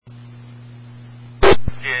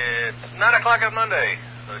9 o'clock on Monday,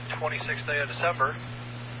 the 26th day of December,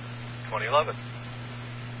 2011.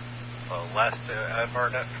 Last of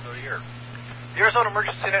our net for the year. The Arizona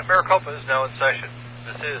Emergency Net Maricopa is now in session.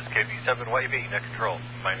 This is KB7YEB Net Control.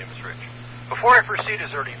 My name is Rich. Before I proceed,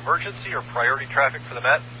 is there any emergency or priority traffic for the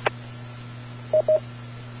net?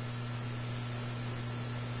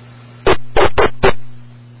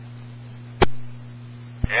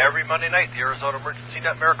 Every Monday night, the Arizona Emergency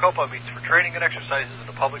Net Maricopa meets for training and exercises in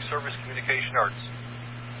the public service communication arts.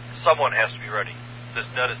 Someone has to be ready. This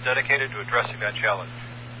net is dedicated to addressing that challenge.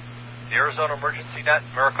 The Arizona Emergency Net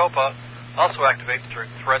Maricopa also activates during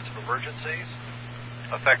threats of emergencies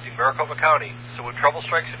affecting Maricopa County, so when trouble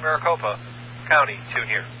strikes in Maricopa County, tune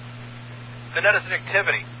here. The net is an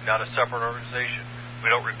activity, not a separate organization. We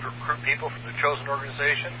don't recruit people from the chosen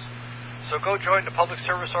organizations, so go join the public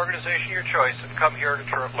service organization of your choice and come here to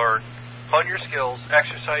learn, hone your skills,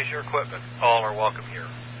 exercise your equipment. All are welcome here.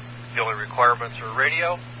 The only requirements are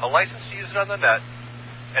radio, a license to use it on the net,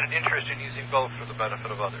 and an interest in using both for the benefit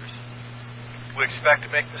of others. We expect to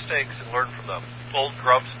make mistakes and learn from them. Old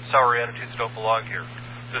grumps and sour attitudes don't belong here.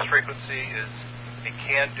 This frequency is a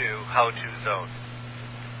can-do, how-to zone.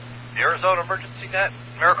 The Arizona Emergency Net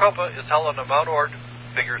Maricopa is held on the Mount Ord,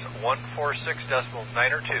 figures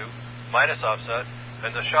 146.902 minus offset,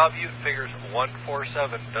 and the Shaw Butte figures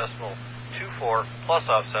 147.24 plus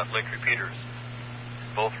offset link repeaters.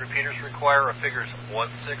 Both repeaters require a figures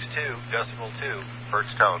 162.2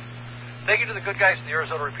 hertz tone. Thank you to the good guys in the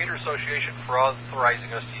Arizona Repeater Association for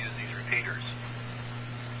authorizing us to use these repeaters.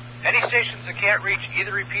 Any stations that can't reach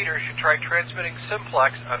either repeater should try transmitting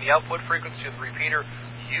simplex on the output frequency of the repeater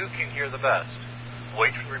you can hear the best.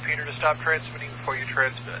 Wait for the repeater to stop transmitting before you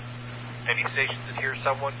transmit. Any stations that hear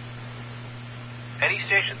someone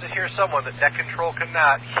that net control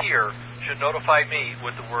cannot hear should notify me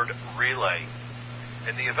with the word relay.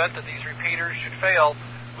 In the event that these repeaters should fail,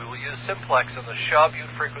 we will use simplex on the Shaw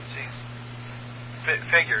Butte frequencies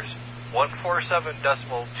figures 147.24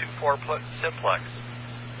 simplex.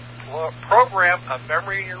 Program a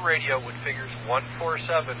memory in your radio with figures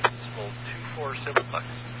 147.24 simplex.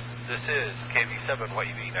 This is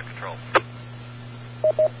KB7YEB Net Control.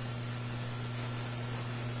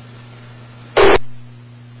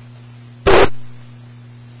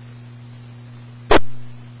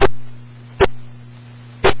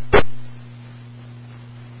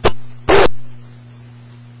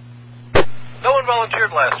 No one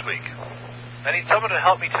volunteered last week. I need someone to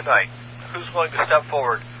help me tonight. Who's willing to step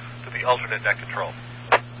forward to be alternate net control?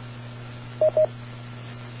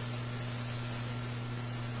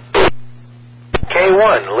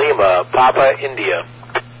 K1 Lima Papa India.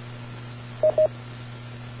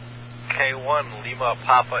 K1 Lima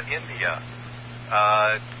Papa India.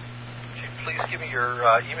 Could you please give me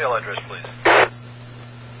your email address, please?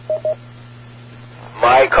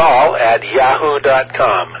 My call at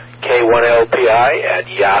yahoo.com.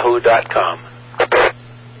 K1LPI@yahoo.com.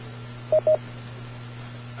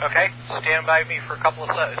 Okay, stand by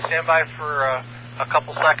for a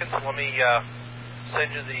couple seconds. And let me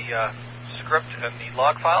send you the script and the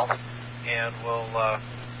log files, and we'll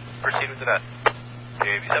proceed with the net.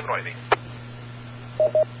 KB7YEB.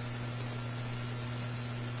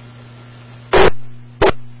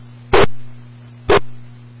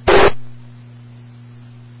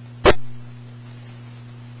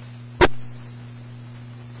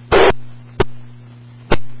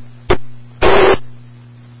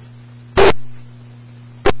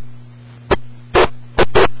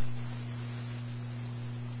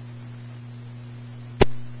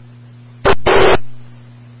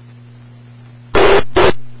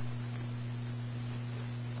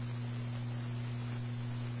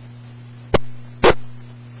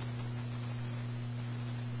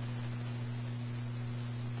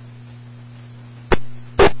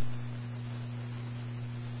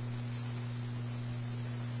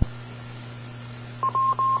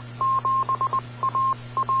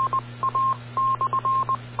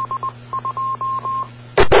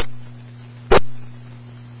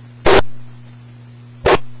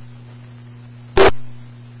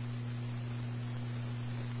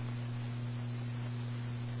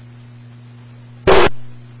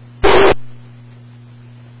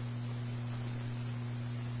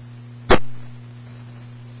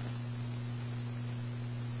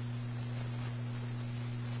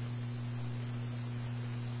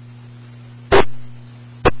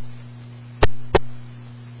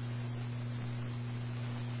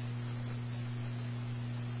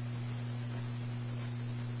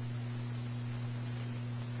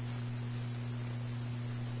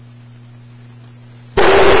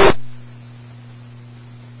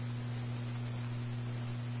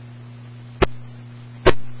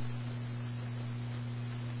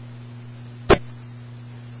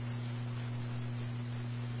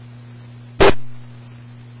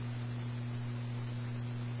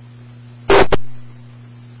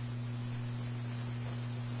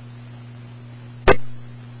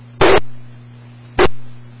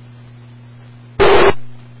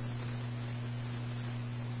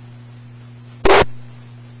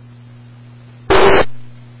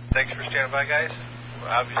 Thanks for standing by, guys.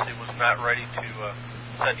 Obviously was not ready to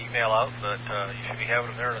send email out, but you should be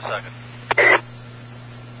having them there in a second.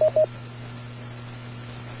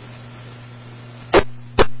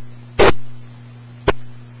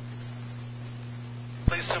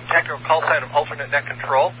 Please assume technical call sign of alternate net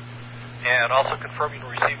control, and also confirm you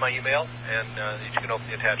receive my email, and that you can open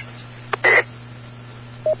the attachments.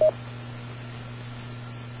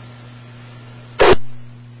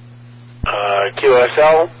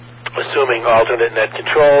 QSL, assuming alternate net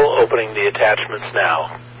control, opening the attachments now.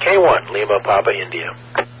 K1, Lima, Papa, India.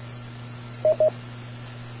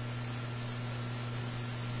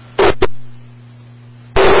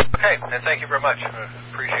 Okay, and thank you very much.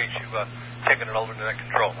 Appreciate you taking an alternate net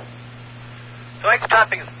control. Tonight's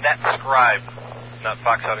topic is Net Scribe, not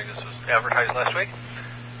fox hunting. This was advertised last week.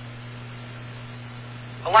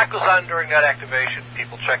 A lot goes on during net activation.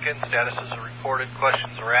 People check in, statuses are reported,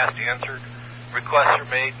 questions are asked, answered, requests are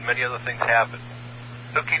made, and many other things happen.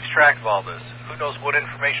 Who keeps track of all this? Who knows what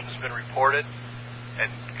information has been reported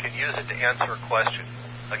and can use it to answer a question?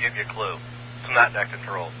 I'll give you a clue. It's not net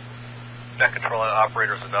control. Net control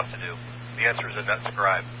operator is enough to do. The answer is a net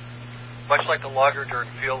scribe. Much like the logger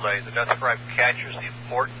during field day, the net scribe captures the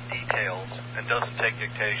important details and doesn't take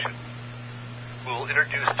dictation. We will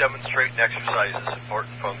introduce, demonstrate, and exercise this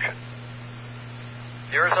important function.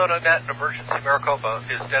 The Arizona Net Emergency Maricopa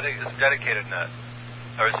is dedicated net,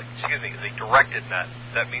 is a directed net.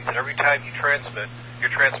 That means that every time you transmit, you're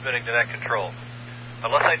transmitting to net control.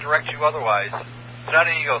 Unless I direct you otherwise, it's not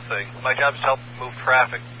an ego thing. My job is to help move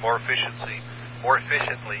traffic more efficiently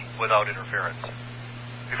without interference.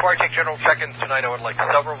 Before I take general check-ins tonight, I would like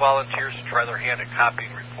several volunteers to try their hand at copying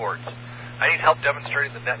reports. I need help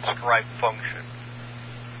demonstrating the net scribe function.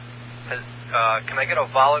 Can I get a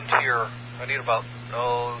volunteer? I need about 3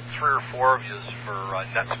 or 4 of you for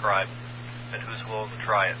net scribe, and who's willing to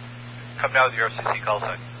try it. Come now with your FCC call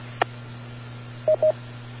sign.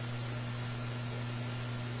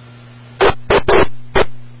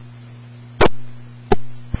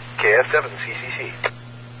 KF7CCC.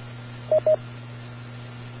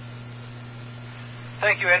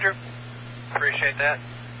 Thank you, Andrew. Appreciate that.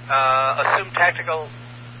 Assume tactical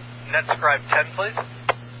net scribe 10, please.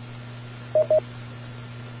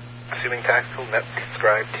 Assuming tactical net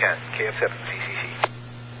scribe 10, KF7CCC.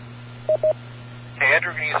 Hey,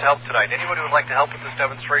 Andrew can use help tonight. Anyone who would like to help with this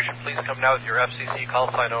demonstration, please come now with your FCC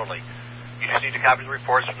call sign only. You just need to copy the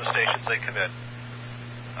reports from the stations they come in.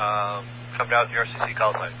 Come now with your FCC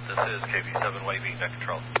call sign. This is KB7YEB, net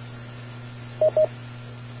control.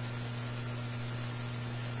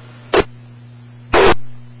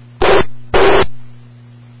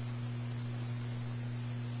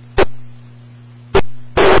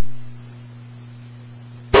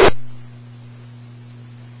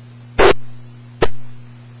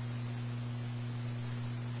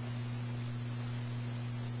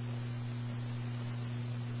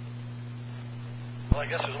 Well, I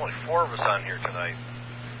guess there's only 4 of us on here tonight.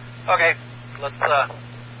 Okay, let's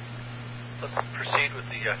proceed with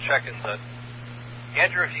the check-ins then.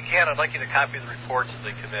 Andrew, if you can, I'd like you to copy the reports as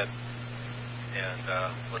they come in, and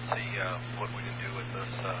let's see what we can do with this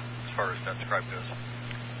as far as net scribe goes.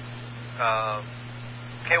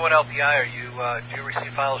 K1LPI, do you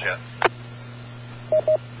receive files yet?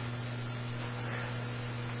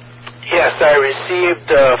 Yes, I received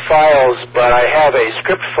files, but I have a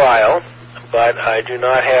script file, but I do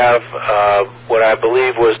not have what I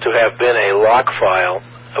believe was to have been a log file.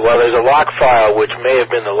 Well, there's a log file which may have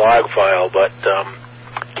been the log file, but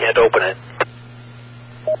can't open it.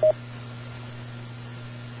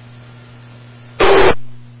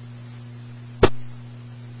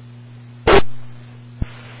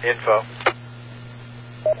 Info.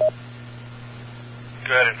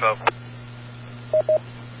 Go ahead, info.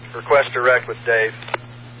 Request direct with Dave.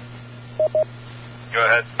 Go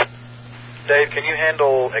ahead. Dave, can you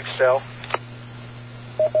handle Excel?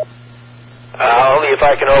 Only if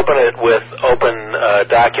I can open it with open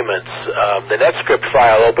documents. The NetScript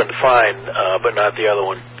file opened fine, but not the other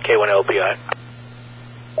one, K1LPI.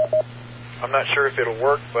 I'm not sure if it'll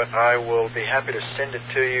work, but I will be happy to send it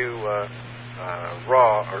to you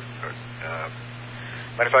raw.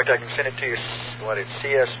 Matter of fact, I can send it to you, it's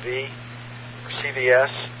CSV or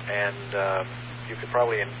CVS, and you could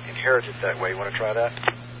probably inherit it that way. You want to try that?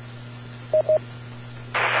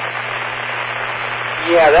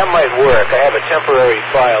 Yeah, that might work. I have a temporary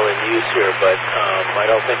file in use here, but I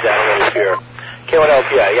don't think that'll interfere.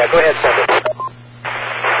 K1LPI, yeah, go ahead, send it.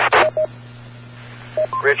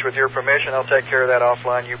 Rich, with your permission, I'll take care of that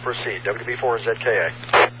offline. You proceed. WB4ZKA.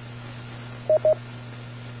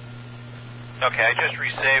 Okay, I just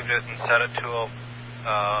resaved it and sent it to him.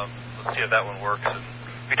 Let's see if that one works. And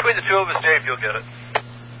between the two of us, Dave, you'll get it.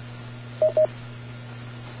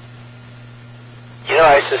 You know,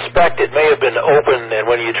 I suspect it may have been open, and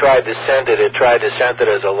when you tried to send it, it tried to send it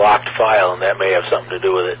as a locked file, and that may have something to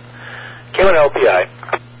do with it. K1LPI.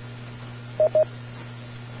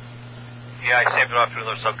 Yeah, I saved it off to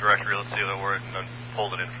another subdirectory. Let's see if that works, and then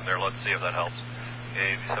pulled it in from there. Let's see if that helps.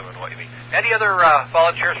 KB7YEB. Any other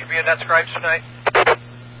volunteers for being net scribes tonight?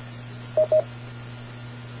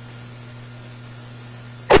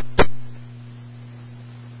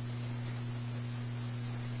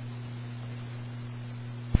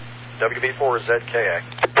 WB4ZKA.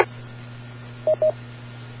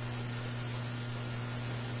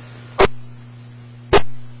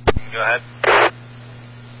 Go ahead.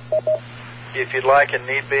 If you'd like and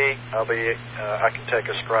need be, I can take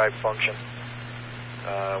a scribe function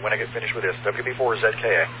when I get finished with this.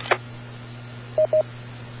 WB4ZKA.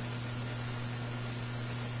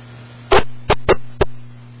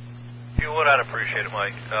 If you would, I'd appreciate it,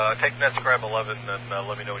 Mike. Take NetScribe 11 and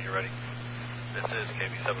let me know when you're ready. This is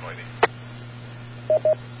KB7YEB.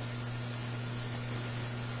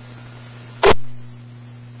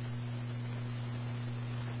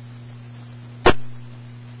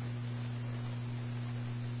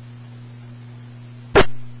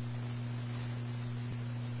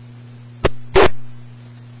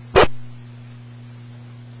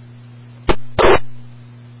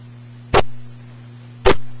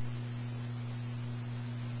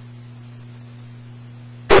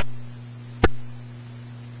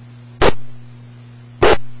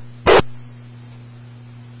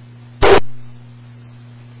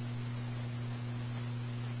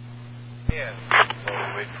 And while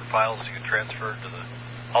we wait for files to get transferred to the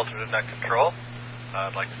alternate net control,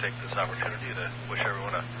 I'd like to take this opportunity to wish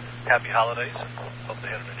everyone a happy holidays. Hope they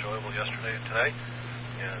had an enjoyable yesterday and today.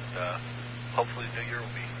 And hopefully the new year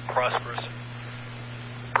will be prosperous and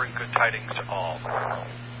bring good tidings to all. Close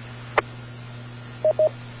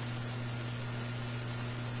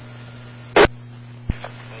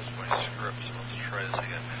my script, so let's try this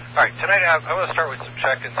again. All right, tonight I want to start with some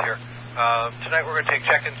check-ins here. Tonight we're going to take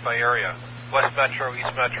check-ins by area. West Metro,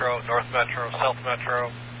 East Metro, North Metro, South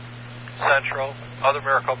Metro, Central, other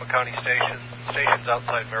Maricopa County stations, stations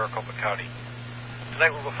outside Maricopa County.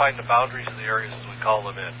 Tonight we'll find the boundaries of the areas as we call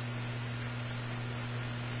them in.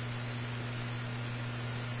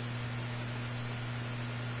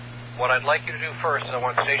 What I'd like you to do first is I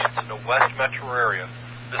want stations in the West Metro area.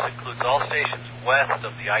 This includes all stations west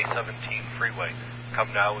of the I-17 freeway.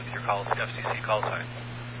 Come now with your FCC call sign.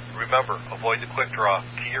 Remember, avoid the quick draw,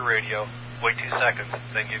 key your radio, wait 2 seconds,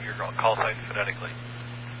 then give your call sign phonetically.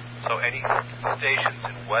 So any stations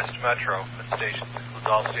in West Metro, and stations includes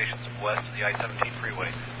all stations west of the I-17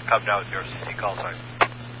 freeway, come now with your FCC call sign.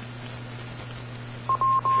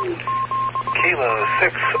 Kilo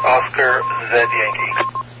 6 Oscar Z Yankee.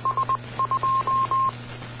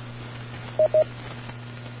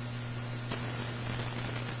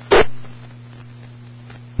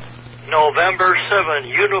 November 7,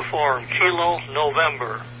 Uniform, Kilo,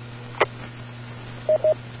 November.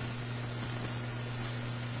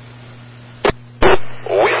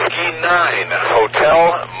 Whiskey 9,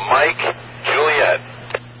 Hotel Mike Juliet.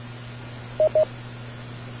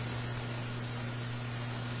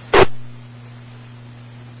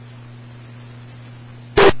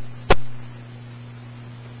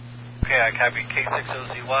 Okay, I copy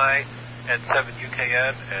K6OZY,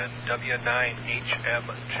 N7UKN, and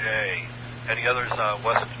W9HMJ. Any others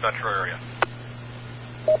west metro area?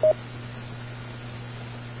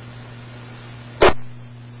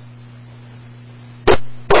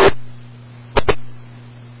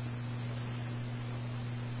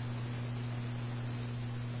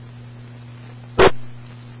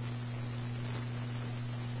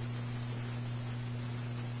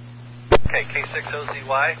 Okay,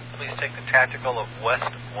 K6OZY, please take the tactical of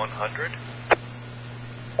West 100.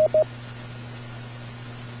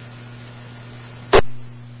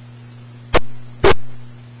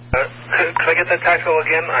 Could I get that tactical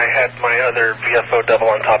again? I had my other VFO double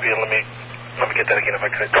on top of you. Let me get that again if I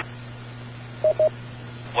could.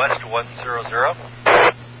 West 100.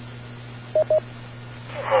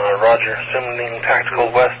 Roger. Sending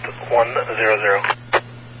tactical West 100.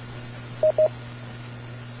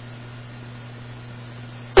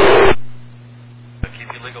 Keep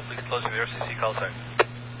you legal, please close your RCC call sign.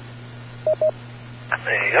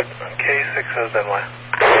 Yep. K6OZY.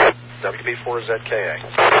 WB4ZKA.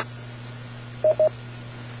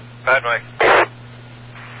 Bad, Mike.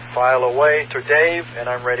 File away to Dave, and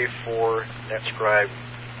I'm ready for NetScribe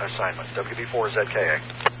assignments. WB4ZKA.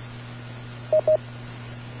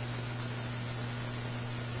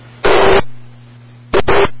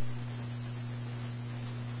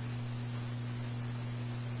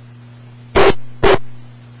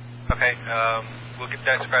 Okay, we'll get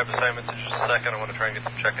that Scribe assignment in just a second. I want to try and get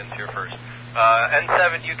some check-ins here first.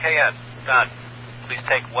 N7 UKN, Don, please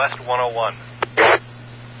take West 101.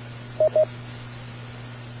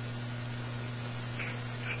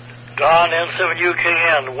 Don, N7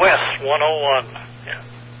 UKN, West 101. Yeah.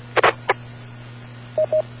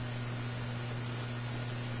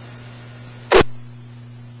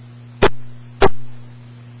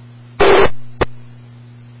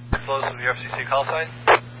 Close with the FCC call sign.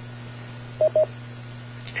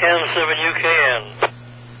 N7 UKN.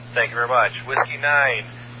 Thank you very much. Whiskey 9,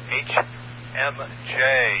 HMJ,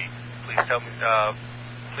 please tell me,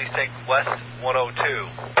 please take West 102.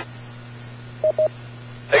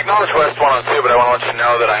 Acknowledge West 102, but I want to let you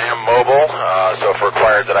know that I am mobile, so if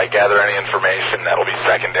required that I gather any information, that will be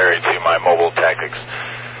secondary to my mobile tactics.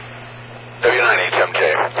 W9HMJ.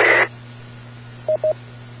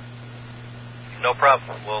 No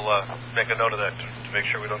problem. We'll make a note of that to make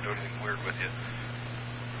sure we don't do anything weird with you.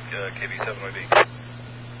 KB7YEB.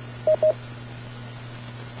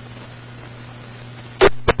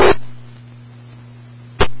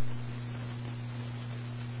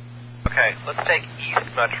 Okay, let's take East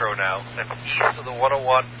Metro now. That's east of the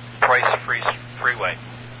 101 Price Freeway.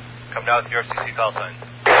 Come down with your FCC call sign.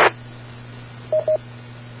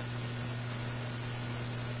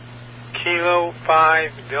 Kilo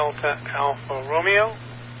 5 Delta Alpha Romeo.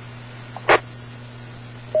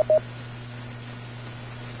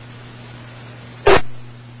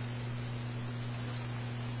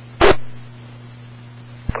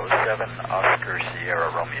 Oscar Sierra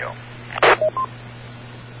Romeo.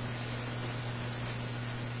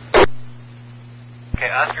 Okay,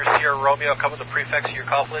 Oscar Sierra Romeo, come with the prefix of your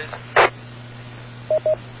call, please.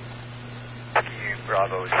 Whiskey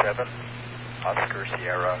Bravo 7, Oscar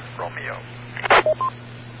Sierra Romeo.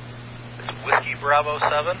 It's Whiskey Bravo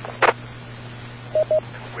 7.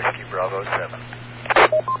 Whiskey Bravo 7.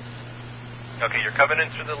 Okay, you're coming in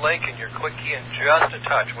through the link and you're quick keying just a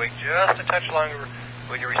touch. Wait just a touch longer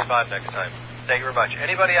when you respond next time. Thank you very much.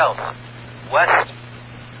 Anybody else?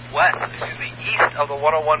 East of the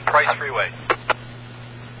 101 Price Freeway.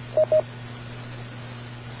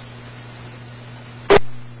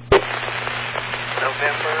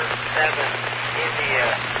 November 7 India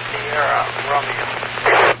Sierra Romeo.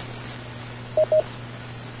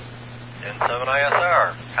 N7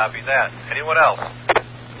 ISR. Copy that. Anyone else?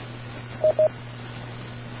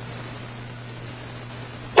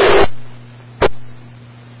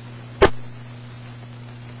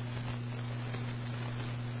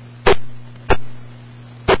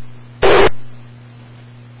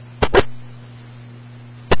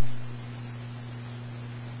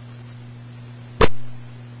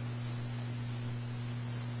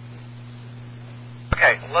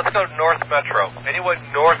 Okay, let's go North Metro. Anyone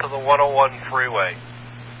north of the 101 freeway?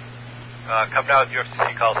 Come down with your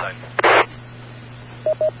FCC call sign.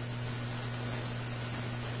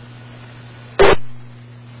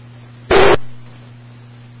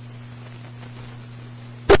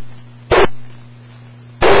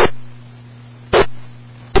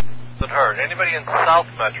 Heard. Anybody in South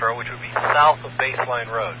Metro, which would be south of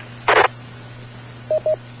Baseline Road?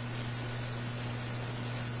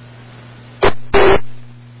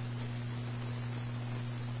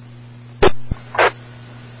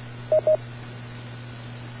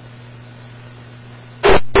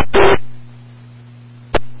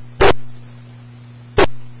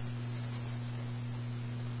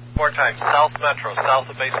 More time. South Metro, south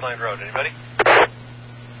of Baseline Road. Anybody?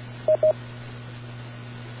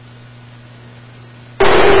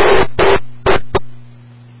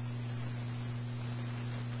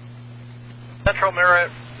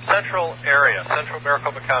 Central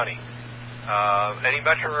Maricopa County. Any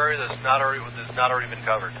metro area that's not already been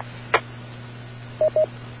covered.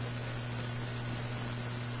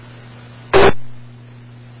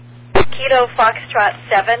 Kilo Foxtrot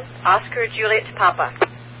 7, Oscar Juliet Papa.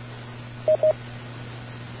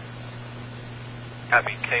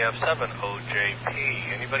 Copy. KF7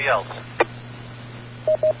 OJP. Anybody else?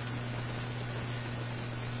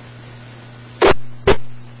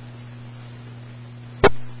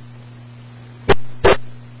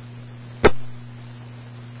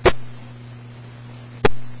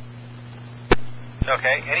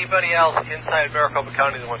 Okay, anybody else inside Maricopa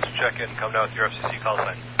County that wants to check in, come down with your FCC call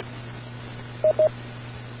sign.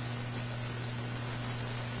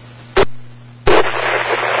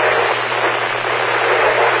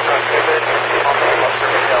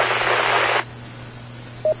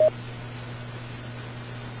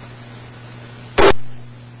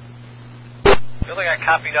 The only thing I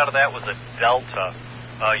copied out of that was a Delta.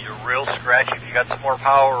 You're real scratchy. If you got some more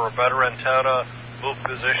power or a better antenna, move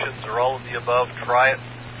positions, or all of the above, try it.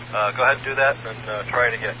 Go ahead and do that, and try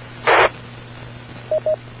it again.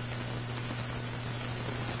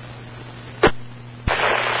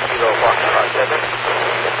 Kilo Foxtrot 7,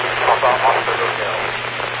 Papa Oscar Hotel.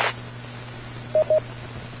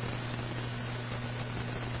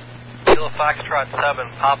 Kilo Foxtrot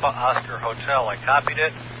 7, Papa Oscar Hotel. I copied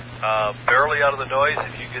it. Barely out of the noise.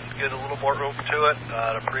 If you get a little more oomph to it,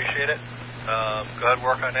 I'd appreciate it. Go ahead and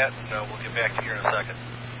work on that, and we'll get back to you in a second.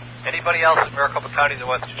 Anybody else in Maricopa County that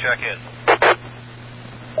wants to check in?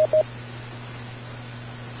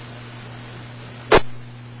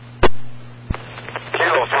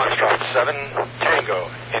 Kilo Foxtrot 7, Tango,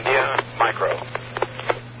 India, Micro.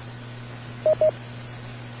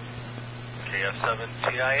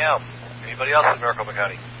 KF7TIM. Anybody else in Maricopa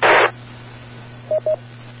County?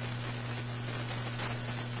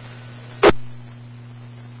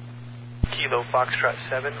 Kilo Foxtrot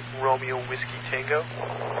 7, Romeo Whiskey Tango.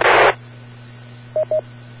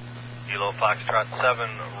 Kilo Foxtrot 7,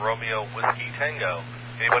 Romeo Whiskey Tango.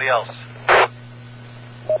 Anybody else?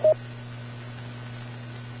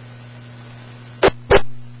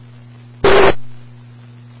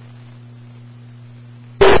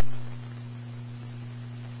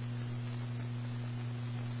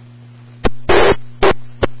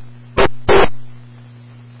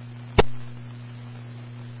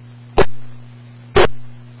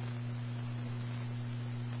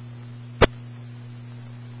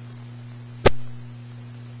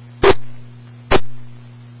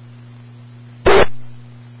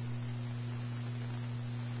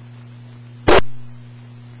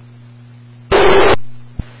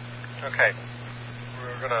 Okay,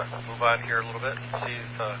 we're going to move on here a little bit and see if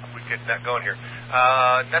we can get that going here.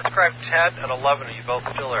 NetScribe 10 and 11, are you both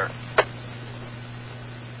still there?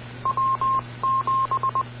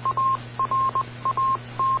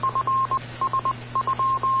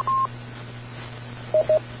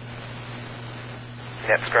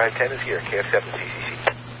 NetScribe 10 is here, KF7CCC.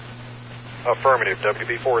 Affirmative,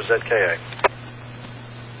 WB4ZKA.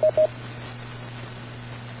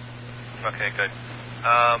 Okay, good.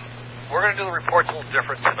 We're going to do the reports a little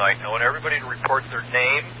different tonight. I want everybody to report their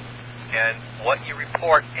name, and what you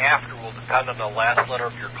report after will depend on the last letter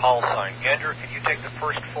of your call sign. Andrew, can you take the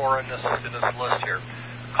first four in this list here?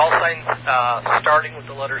 Call signs starting with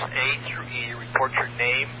the letters A through E, report your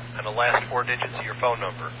name and the last four digits of your phone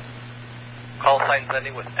number. Call signs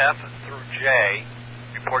ending with F through J,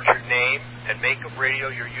 report your name and make of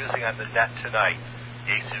radio you're using on the net tonight.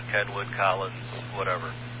 Yasu, Kenwood, Collins,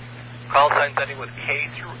 whatever. Call signs ending with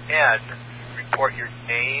K through N, report your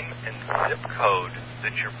name and zip code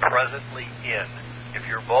that you're presently in. If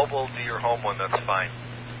you're mobile, do your home one, that's fine.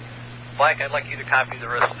 Mike, I'd like you to copy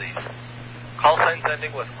the rest of these. Call signs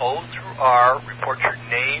ending with O through R, report your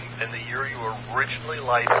name and the year you were originally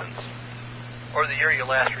licensed, or the year you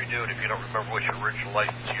last renewed if you don't remember what your original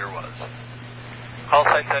license year was. Call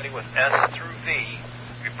signs ending with S through V,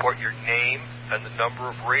 report your name and the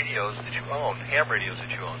number of radios that you own, ham radios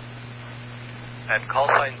that you own. And call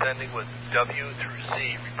signs ending with W through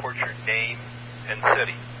Z, report your name and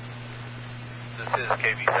city. This is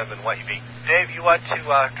KB7YEB. Dave, you want to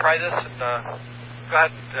try this and go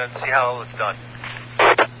ahead and see how it's done.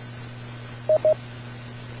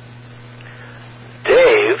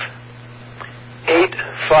 Dave,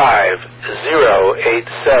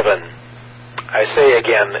 85087. I say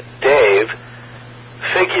again, Dave,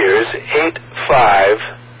 figures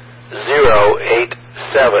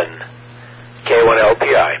 85087.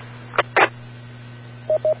 K1LPI.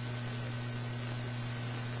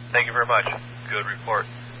 Thank you very much. Good report.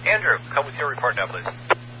 Andrew, come with your report now, please.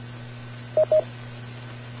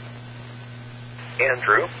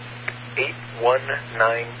 Andrew,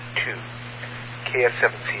 8192,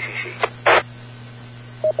 KF7CCC.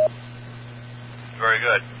 Very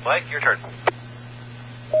good. Mike, your turn.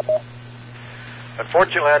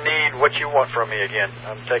 Unfortunately, I need what you want from me again.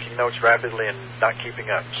 I'm taking notes rapidly and not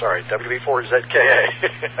keeping up. Sorry, WB4ZKA,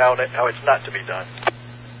 how it's not to be done.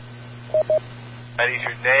 I need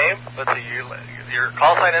your name. Let's see, your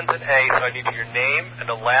call sign ends in A, so I need your name and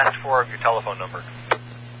the last four of your telephone number.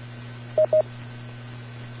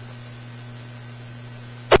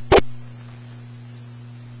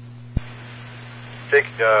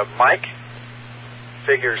 Mike,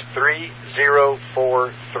 figures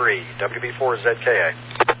 3043, WB4ZKA.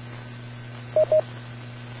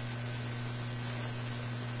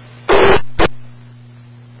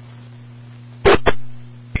 Thank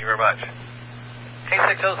you very much.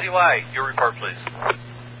 K6OZY, your report, please.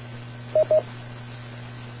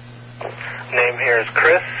 Name here is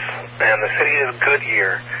Chris, and the city is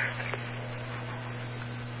Goodyear.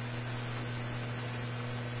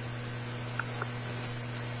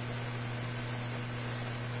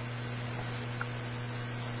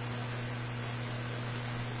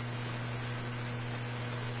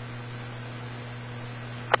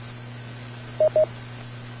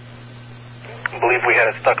 I believe we had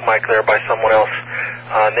a stuck mic there by someone else.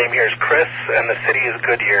 Name here is Chris, and the city is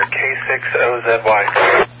Goodyear,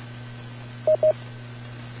 K6OZY.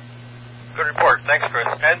 Good report. Thanks, Chris.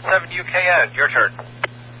 N7UKN, your turn.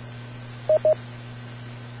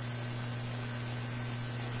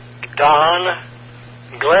 Don,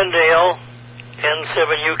 Glendale,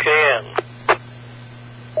 N7UKN.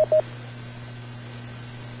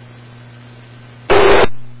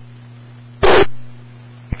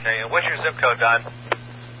 Okay, and what's your zip code, Don?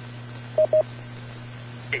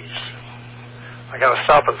 I gotta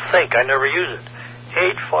stop and think. I never use it.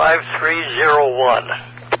 85301.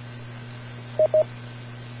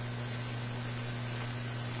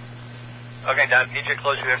 Okay, Don, need you to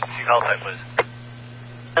close your FCC call time, please.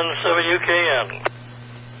 N7UKN.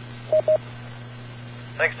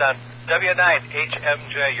 Thanks, Don.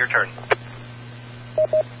 W9HMJ, your turn.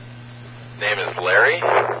 Name is Larry.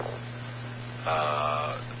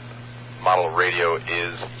 Model radio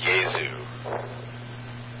is Yezu.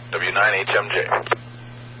 W9HMJ.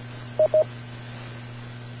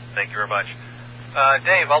 Thank you very much.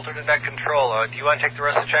 Dave, alternate net control. Do you want to take the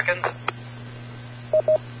rest of the check-ins?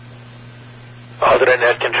 Alternate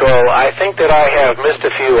net control. I think that I have missed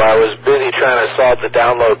a few. I was busy trying to solve the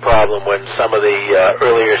download problem when some of the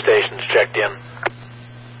earlier stations checked in.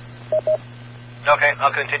 Okay,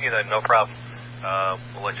 I'll continue then. No problem.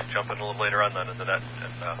 We'll let you jump in a little later on then in the net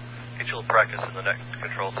and get you a little practice in the net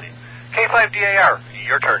control seat. K5DAR,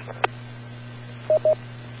 your turn.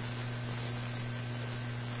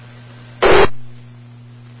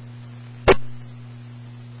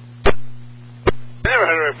 I never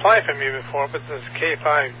had a reply from you before, but this is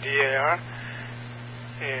K5DAR.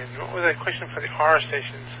 And what was that question for the R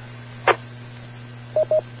stations?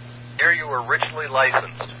 Here you were originally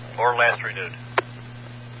licensed or last renewed.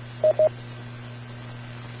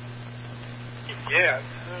 Yes.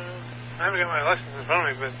 I haven't got my license in front of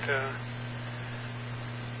me, but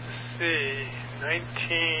let's see,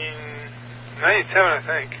 1997, I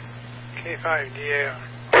think. K5DAR.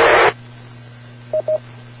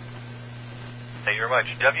 Thank you very much.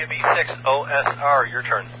 WB6OSR, your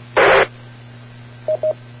turn.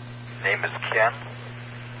 Name is Ken.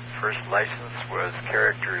 First license was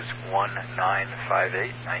characters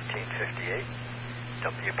 1958, 1958.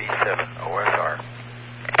 WB7OSR.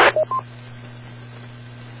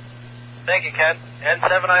 Thank you, Ken.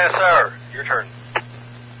 N7ISR, your turn.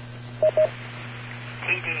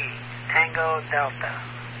 TD Tango Delta,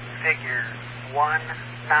 figure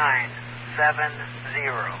 1970,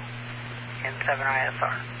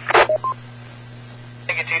 N7ISR.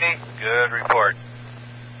 Thank you, TD. Good report.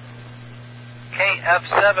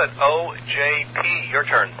 KF7OJP, your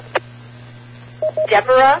turn.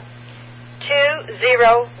 Deborah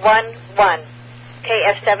 2011,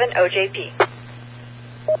 KF7OJP.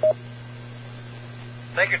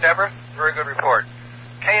 Thank you, Deborah. Very good report.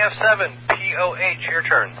 KF7POH, your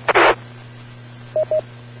turn.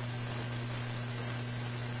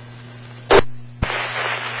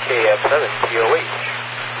 KF7POH.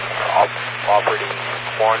 Operating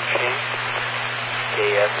quarantine.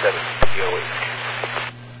 KF7POH.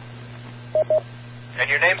 And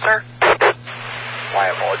your name, sir? My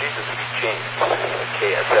apologies, this will be James.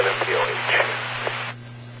 KF7POH.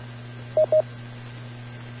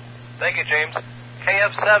 Thank you, James.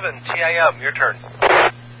 KF7TIM, your turn.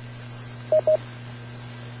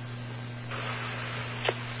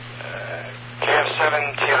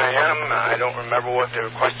 KF7TIM, I don't remember what the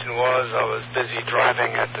question was. I was busy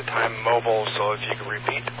driving at the time mobile, so if you could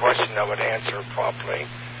repeat the question, I would answer properly.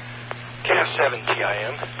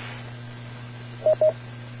 KF7TIM.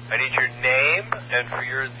 I need your name, and for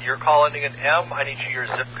your call ending in M, I need your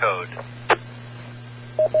zip code.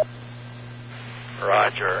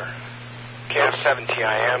 Roger.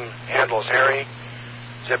 KF7TIM, handles Harry,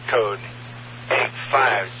 zip code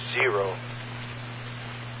 850.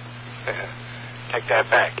 Take that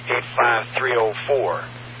back, 85304,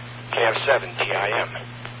 KF7TIM.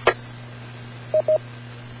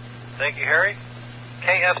 Thank you, Harry.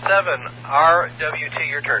 KF7RWT,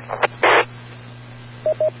 your turn.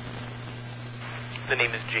 The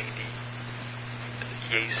name is JD.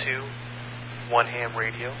 Yesu, One Ham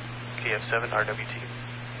Radio, KF7RWT.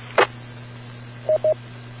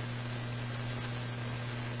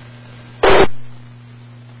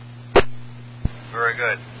 Very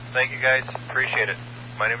good. Thank you, guys. Appreciate it.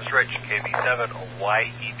 My name is Rich,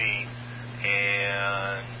 KB7YEB,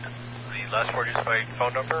 and the last four digits of my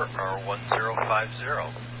phone number are 1050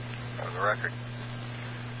 for the record.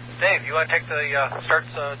 Dave, you want to take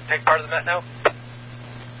take part of the net now?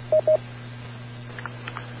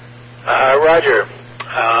 Roger.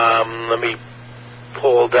 Let me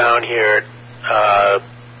pull down here.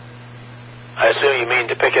 I assume you mean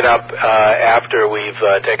to pick it up after we've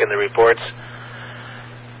taken the reports?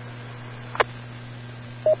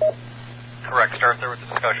 Correct. Start there with the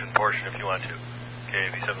discussion portion if you want to.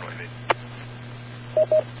 KB7YEB.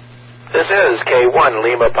 This is K1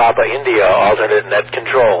 Lima Papa India alternate net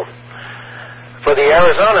control. For the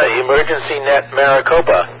Arizona Emergency Net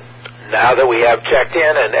Maricopa, now that we have checked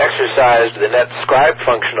in and exercised the net scribe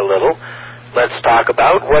function a little, let's talk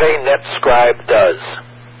about what a net scribe does.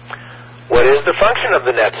 What is the function of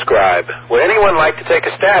the net scribe? Would anyone like to take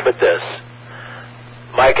a stab at this?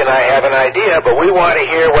 Mike and I have an idea, but we want to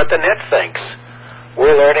hear what the net thinks.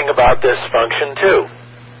 We're learning about this function too.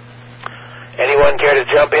 Anyone care to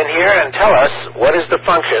jump in here and tell us what is the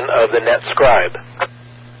function of the net scribe?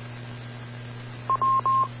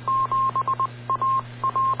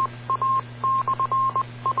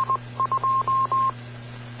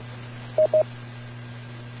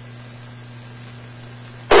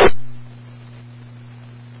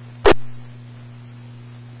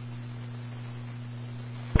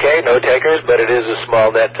 Okay, no takers, but it is a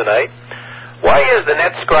small net tonight. Why is the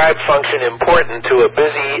net scribe function important to a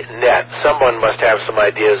busy net? Someone must have some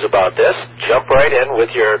ideas about this. Jump right in with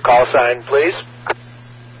your call sign, please.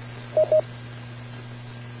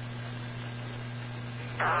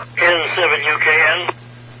 N7UKN.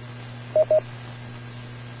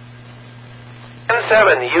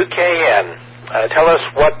 N7UKN. Tell us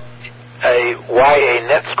why a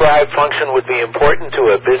net scribe function would be important to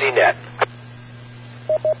a busy net.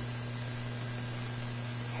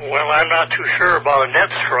 Well, I'm not too sure about a net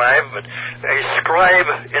scribe, but a scribe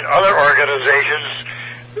in other organizations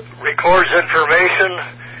records information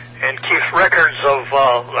and keeps records of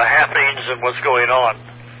the happenings and what's going on.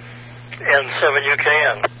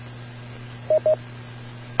 N7UKN.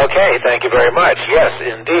 Okay, thank you very much. Yes,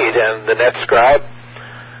 indeed, and the net scribe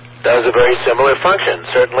does a very similar function.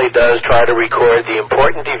 Certainly does try to record the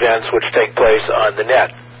important events which take place on the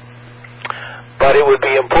net. But it would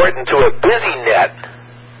be important to a busy net.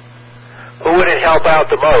 Who would it help out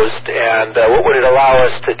the most, and what would it allow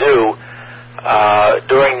us to do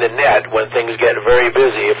during the net when things get very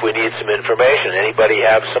busy if we need some information? Anybody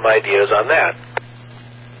have some ideas on that?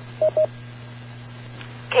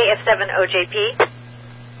 KF7OJP.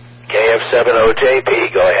 KF7OJP,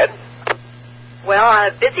 go ahead. Well, on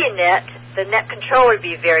a busy net, the net controller would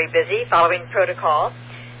be very busy following protocol,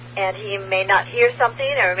 and he may not hear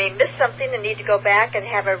something or may miss something and need to go back and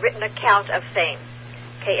have a written account of same.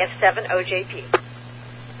 KF7OJP.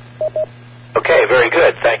 Okay, very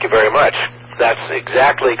good. Thank you very much. That's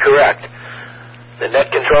exactly correct. The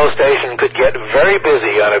net control station could get very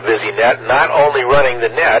busy on a busy net, not only running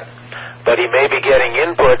the net, but he may be getting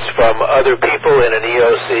inputs from other people in an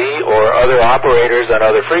EOC or other operators on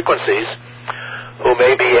other frequencies who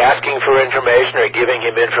may be asking for information or giving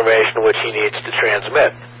him information which he needs to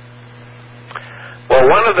transmit. Well,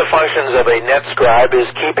 one of the functions of a net scribe is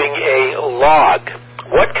keeping a log.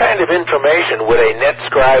 What kind of information would a net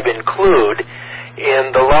scribe include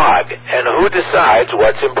in the log, and who decides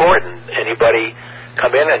what's important? Anybody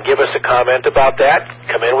come in and give us a comment about that?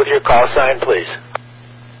 Come in with your call sign, please.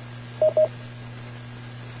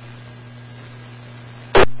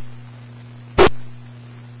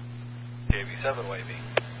 KB7YEB.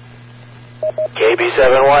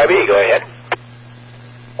 KB7YEB, go ahead.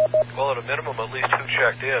 Well, at a minimum, at least who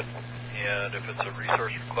checked in, and if it's a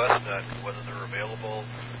resource request, whether they're available,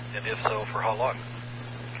 and if so, for how long.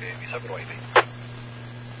 KB7YEB.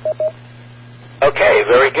 Okay,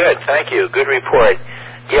 very good. Thank you. Good report.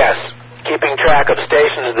 Yes, keeping track of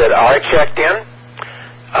stations that are checked in,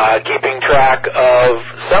 keeping track of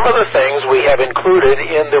some of the things we have included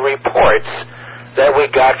in the reports that we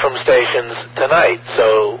got from stations tonight.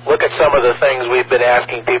 So look at some of the things we've been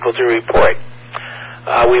asking people to report.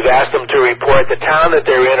 We've asked them to report the town that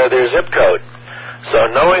they're in or their zip code. So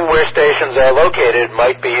knowing where stations are located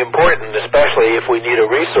might be important, especially if we need a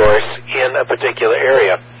resource in a particular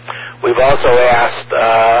area. We've also asked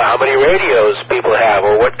how many radios people have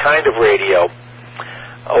or what kind of radio,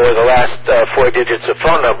 or the last 4 digits of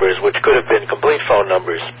phone numbers, which could have been complete phone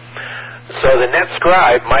numbers. So the net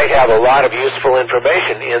scribe might have a lot of useful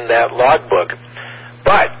information in that logbook.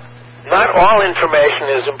 But not all information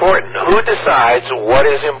is important. Who decides what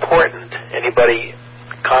is important? Anybody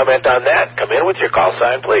comment on that? Come in with your call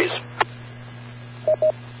sign, please.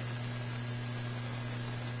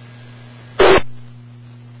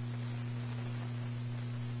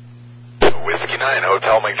 Whiskey 9,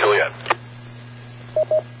 Hotel Mike Juliet.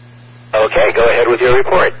 Okay, go ahead with your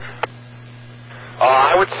report.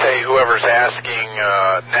 I would say whoever's asking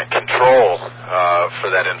net control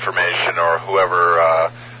for that information, or whoever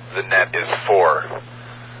the net is for.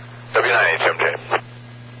 W9HMJ.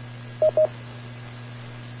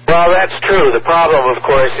 Well, that's true. The problem, of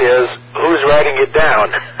course, is who's writing it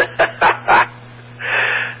down.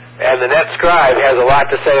 And the net scribe has a lot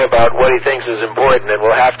to say about what he thinks is important, and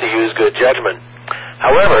will have to use good judgment.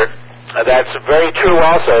 However, that's very true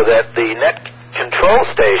also that the net control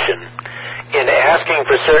station, in asking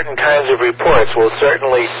for certain kinds of reports, will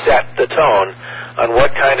certainly set the tone on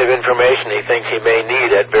what kind of information he thinks he may need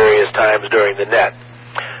at various times during the net.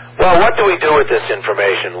 Well, what do we do with this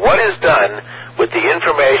information? What is done with the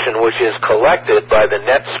information which is collected by the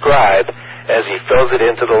net scribe as he fills it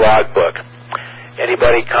into the logbook?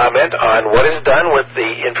 Anybody comment on what is done with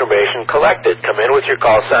the information collected? Come in with your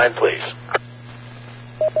call sign, please.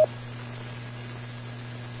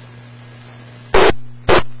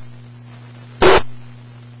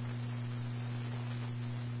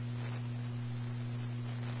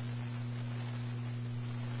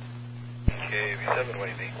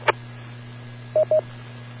 KB7YEB.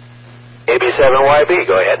 KB7YEB,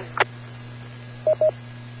 go ahead.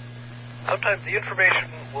 Sometimes the information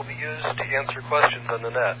will be used to answer questions on the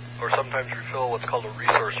net, or sometimes refill what's called a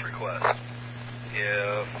resource request.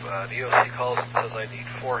 If an EOC calls and says, I need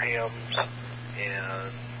 4 hams,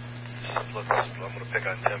 and I'm going to pick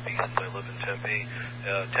on Tempe since I live in Tempe.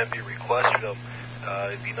 Tempe requested them.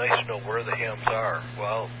 It'd be nice to know where the hams are.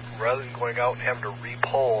 Well, rather than going out and having to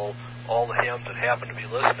re-poll all the hams that happen to be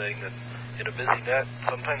listening, and in a busy net,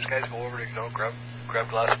 sometimes guys go over to grab a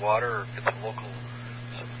glass of water or get some local,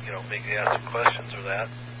 maybe ask some questions or that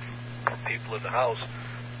from people in the house.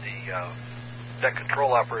 The net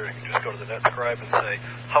control operator can just go to the net scribe and say,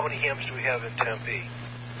 how many hams do we have in Tempe?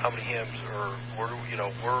 How many hams are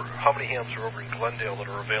how many hams are over in Glendale that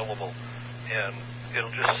are available? And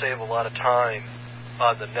it'll just save a lot of time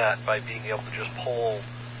on the net by being able to just poll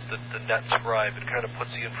the net scribe. It kind of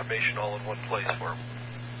puts the information all in one place for him.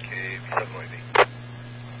 KB7YEB.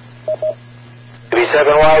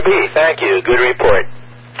 KB7YEB, thank you. Good report.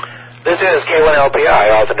 This is K1LPI,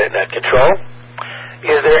 alternate net control.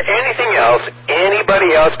 Is there anything else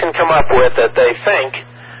anybody else can come up with that they think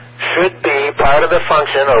should be part of the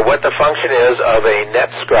function, or what the function is of a net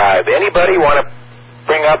scribe? Anybody want to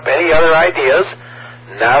bring up any other ideas?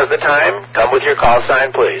 Now's the time. Come with your call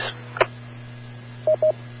sign, please.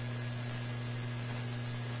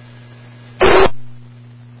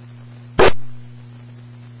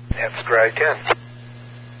 NetScribe 10.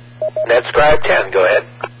 NetScribe 10, go ahead.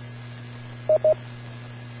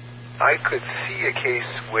 I could see a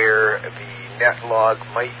case where the net log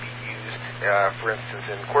might be used, for instance,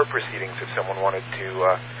 in court proceedings if someone wanted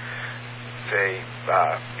to,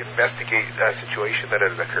 investigate a situation that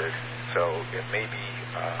has occurred. So it may be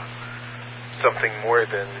something more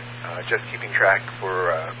than just keeping track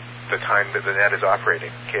for the time that the net is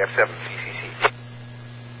operating. KF7CCC.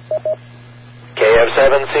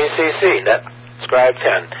 KF7CCC, NetScribe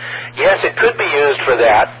 10. Yes, it could be used for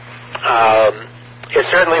that. It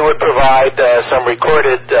certainly would provide some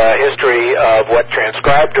recorded history of what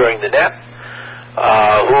transcribed during the net,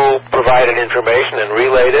 who provided information and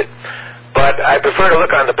relayed it. But I prefer to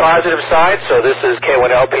look on the positive side, so this is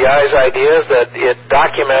K1LPI's ideas, that it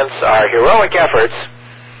documents our heroic efforts,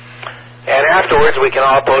 and afterwards we can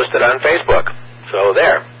all post it on Facebook. So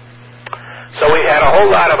there. So we've had a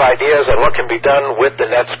whole lot of ideas on what can be done with the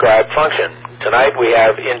NetScribe function. Tonight we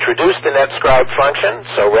have introduced the NetScribe function,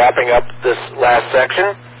 so wrapping up this last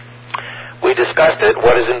section, we discussed it,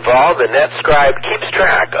 what is involved. The NetScribe keeps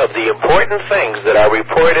track of the important things that are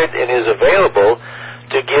reported and is available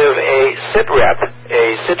to give a SITREP, a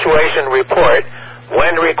situation report,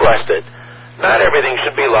 when requested. Not everything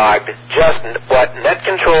should be logged, just what net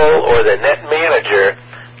control or the net manager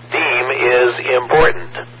deem is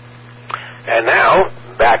important. And now,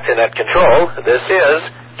 back to net control. This is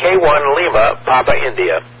K1 Lima, Papa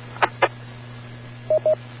India.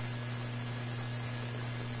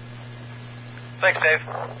 Thanks, Dave.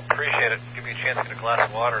 Appreciate it. Give me a chance to get a glass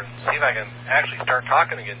of water and see if I can actually start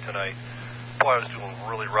talking again tonight. Boy, I was doing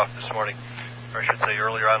really rough this morning, or I should say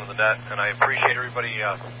earlier on in the net, and I appreciate everybody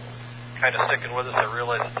kind of sticking with us. I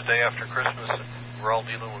realize it's the day after Christmas, and we're all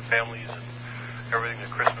dealing with families and everything that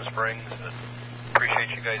Christmas brings, and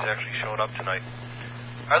appreciate you guys actually showing up tonight.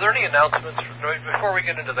 Are there any announcements? Before we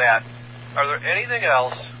get into that, are there anything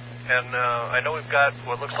else? And I know we've got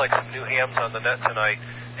what looks like some new hams on the net tonight.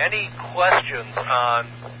 Any questions on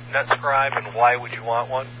NetScribe and why would you want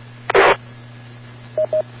one?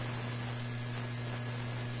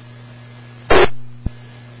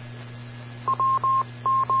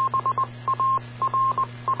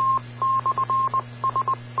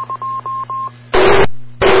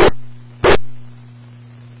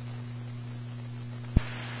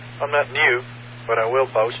 I'm not new, but I will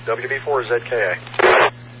post WB4ZKA.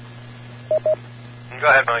 Go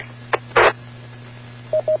ahead, Mike.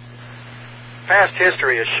 Past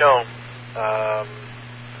history has shown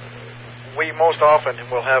we most often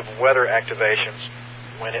will have weather activations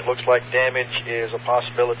when it looks like damage is a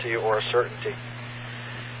possibility or a certainty.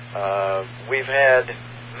 We've had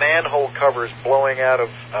manhole covers blowing out of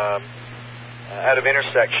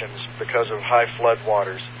intersections because of high flood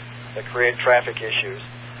waters that create traffic issues.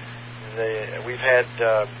 We've had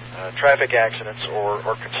traffic accidents or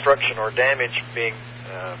construction or damage being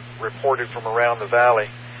reported from around the valley.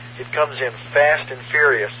 It comes in fast and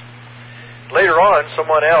furious. Later on,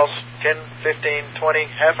 someone else, 10, 15, 20,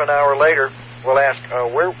 half an hour later, will ask,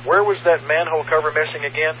 where was that manhole cover missing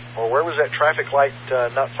again? Or where was that traffic light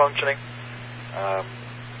not functioning?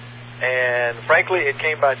 And frankly, it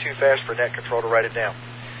came by too fast for Net Control to write it down.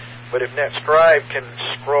 But if Net Scribe can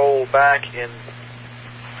scroll back in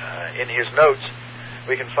his notes,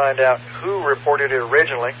 we can find out who reported it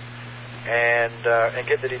originally and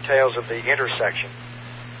get the details of the intersection.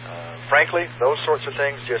 Frankly, those sorts of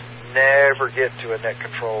things just never get to a Net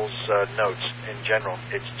Control's notes in general.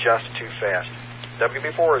 It's just too fast.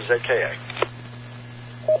 WB4 is ZKA.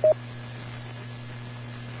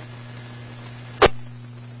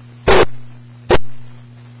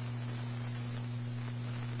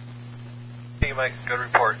 You might good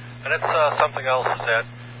report. And it's something else is that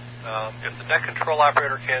if the Net Control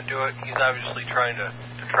operator can't do it, he's obviously trying to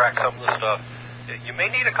track some of the stuff. You may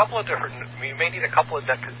need a couple of net.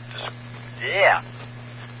 Yeah.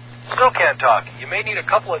 Still can't talk. You may need a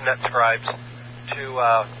couple of Net Scribes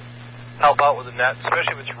to help out with the net,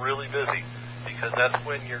 especially if it's really busy, because that's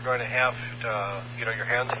when you're going to have your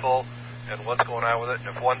hands full and what's going on with it.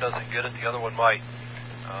 And if one doesn't get it, the other one might.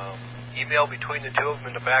 Email between the two of them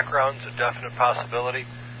in the background is a definite possibility.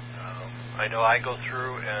 I know I go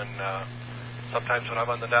through and sometimes when I'm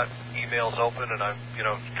on the net, email's open and I'm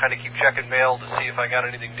kind of keep checking mail to see if I got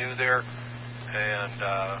anything new there. And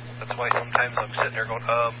that's why sometimes I'm sitting there going,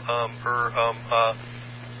 and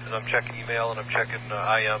I'm checking email and I'm checking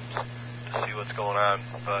IMs to see what's going on.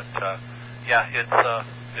 But yeah, it's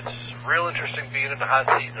real interesting being in the hot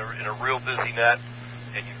seat in a real busy net,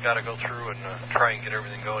 and you've got to go through and try and get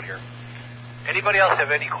everything going here. Anybody else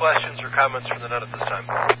have any questions or comments from the net at this time?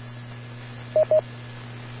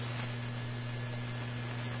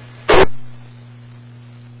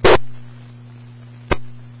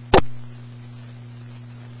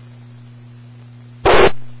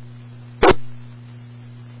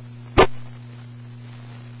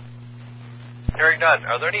 Hearing none.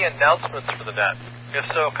 Are there any announcements for the net? If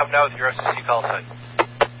so, come down with your FCC call sign.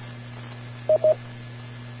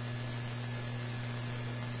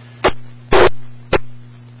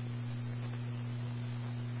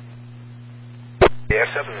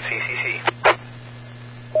 KF7CCC.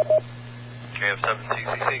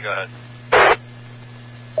 KF7CCC, go ahead.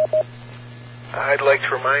 I'd like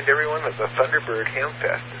to remind everyone that the Thunderbird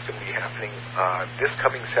Hamfest is going to be happening this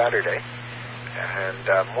coming Saturday. And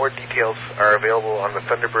more details are available on the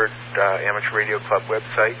Thunderbird Amateur Radio Club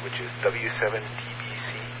website, which is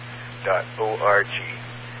w7dbc.org.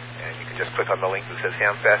 And you can just click on the link that says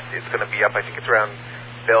Hamfest. It's going to be up, I think it's around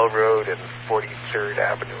Bell Road and 43rd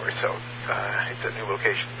Avenue or so. It's a new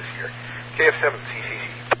location this year. KF7CCC.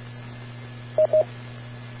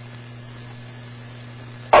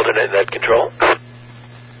 Alternate Net Control.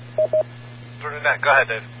 Alternate Net, go ahead,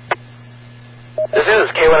 Dave. This is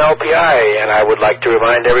K7YEB, and I would like to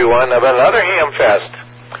remind everyone of another Hamfest,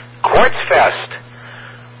 Quartz Fest,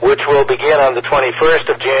 which will begin on the 21st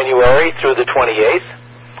of January through the 28th.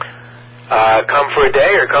 Come for a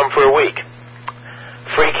day or come for a week.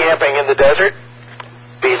 Free camping in the desert.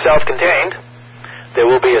 Be self-contained. There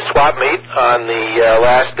will be a swap meet on the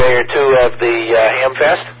last day or two of the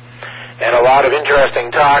Hamfest, and a lot of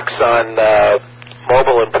interesting talks on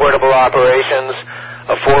mobile and portable operations,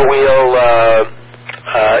 a four-wheel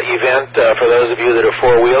event for those of you that are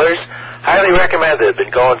four-wheelers. Highly recommended.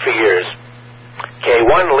 Been going for years.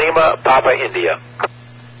 K1 Lima Papa India.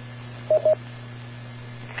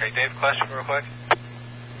 Okay, Dave, question real quick.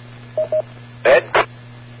 Ed?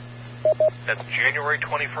 That's January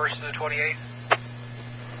 21st to the 28th?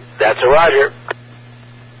 That's a roger.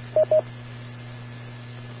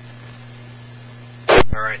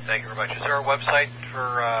 All right, thank you very much. Is there a website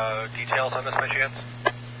for details on this by chance?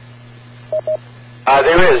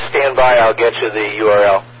 There is. Stand by. I'll get you the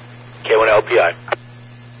URL. K7YEB.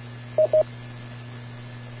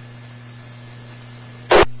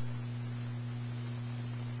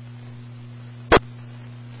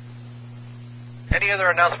 Any other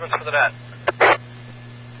announcements for the net?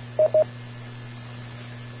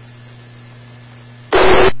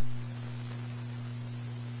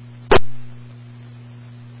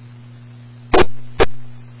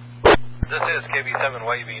 This is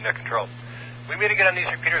KB7YEB Net Control. We meet again on these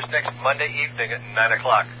repeaters next Monday evening at 9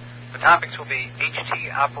 o'clock. The topics will be HT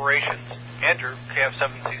operations. Andrew,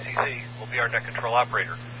 KF7CCC, will be our net control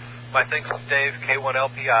operator. My thanks to Dave,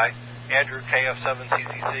 K1LPI, Andrew,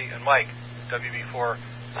 KF7CCC, and Mike,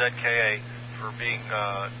 WB4ZKA, for being,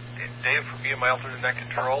 Dave for being my alternate net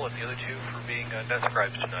control, and the other two for being net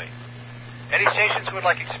scribes tonight. Any stations who would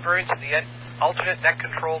like experience in the alternate net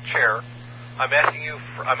control chair, I'm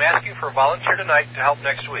asking for a volunteer tonight to help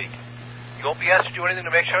next week. You won't be asked to do anything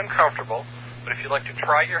to make you uncomfortable, but if you'd like to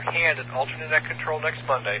try your hand at alternate net control next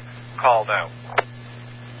Monday, call now.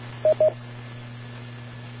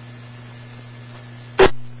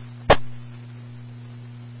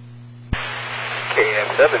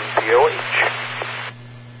 KF7POH.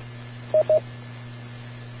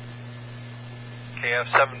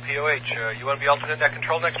 KF7POH, you want to be alternate net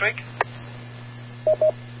control next week?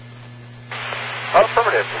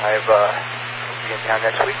 Affirmative. I've be in town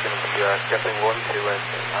next week and be definitely willing to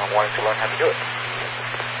and wanting to learn how to do it.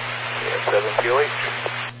 KF7POH.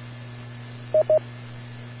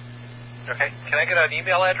 Okay. Can I get an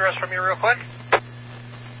email address from you real quick?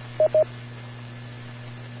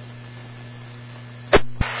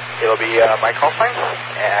 It'll be my call sign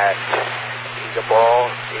at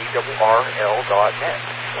ARRL.net.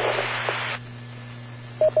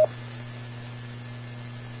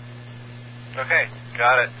 Okay,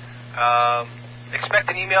 got it. Expect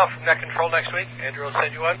an email from Net Control next week. Andrew will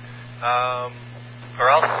send you one. Or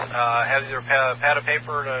else have either a pad of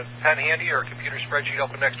paper and a pen handy or a computer spreadsheet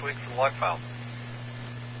open next week for the log file.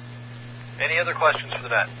 Any other questions for the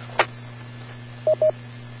net?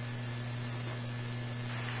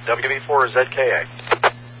 WB4ZKA.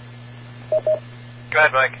 Go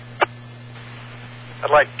ahead, Mike.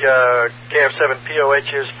 I'd like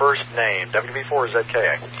KF7POH's first name,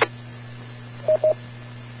 WB4ZKA.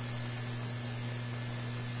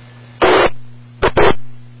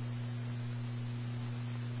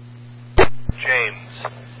 James.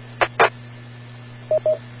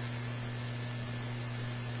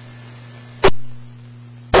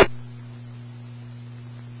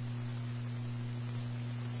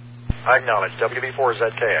 I acknowledge,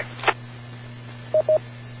 WB4ZKA.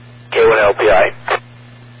 K1LPI.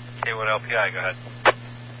 K1LPI, go ahead.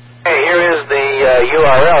 Hey, here is the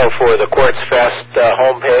URL for the Quartz Fest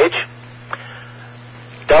homepage.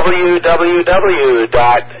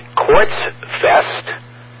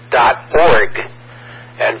 www.quartzfest.org.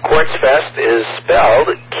 And Quartz Fest is spelled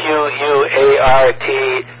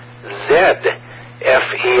QUARTZFEST.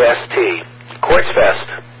 Quartz Fest.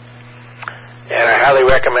 And I highly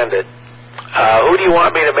recommend it. Who do you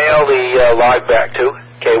want me to mail the log back to?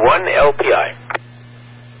 K1LPI.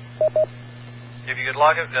 If you could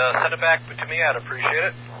send it back to me, I'd appreciate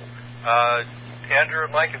it. Andrew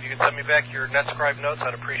and Mike, if you could send me back your NetScribe notes,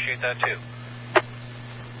 I'd appreciate that too.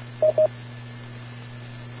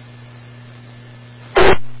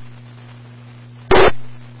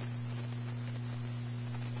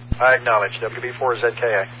 I acknowledge,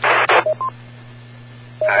 WB4ZKA.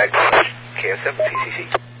 I acknowledge,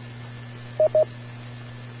 KF7CCC.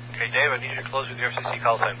 Okay, Dave, I need you to close with your FCC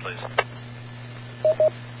call sign, please.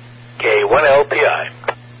 K1LPI.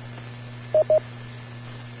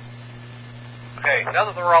 Okay, now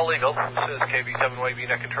that they're all legal, this is KB7YEB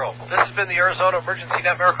Net Control. This has been the Arizona Emergency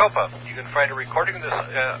Net Maricopa. You can find a recording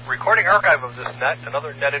archive of this net and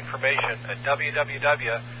other net information at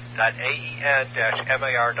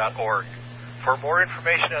www.aen-mar.org. For more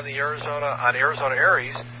information on Arizona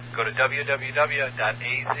Aries, go to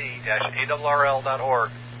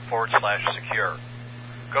www.az-arrl.org/secure.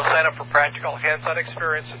 Go sign up for practical hands-on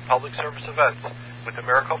experience in public service events with the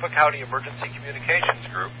Maricopa County Emergency Communications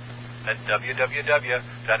Group at www.mcecg.net.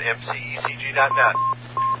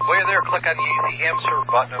 While you're there, click on the AZ HamServe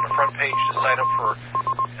button on the front page to sign up for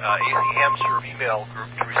AZ HamServe email group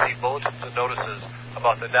to receive bulletins and notices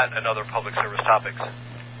about the net and other public service topics.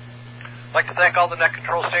 I'd like to thank all the net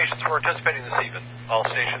control stations for participating this evening. All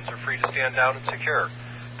stations are free to stand down and secure.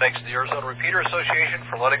 Thanks to the Arizona Repeater Association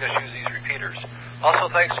for letting us use these repeaters. Also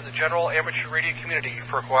thanks to the general amateur radio community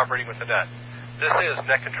for cooperating with the net. This is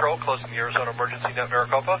Net Control closing the Arizona Emergency Net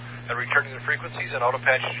Maricopa and returning the frequencies and auto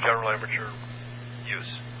patch to general amateur use.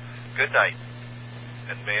 Good night,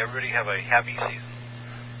 and may everybody have a happy season.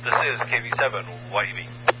 This is KB7YEB.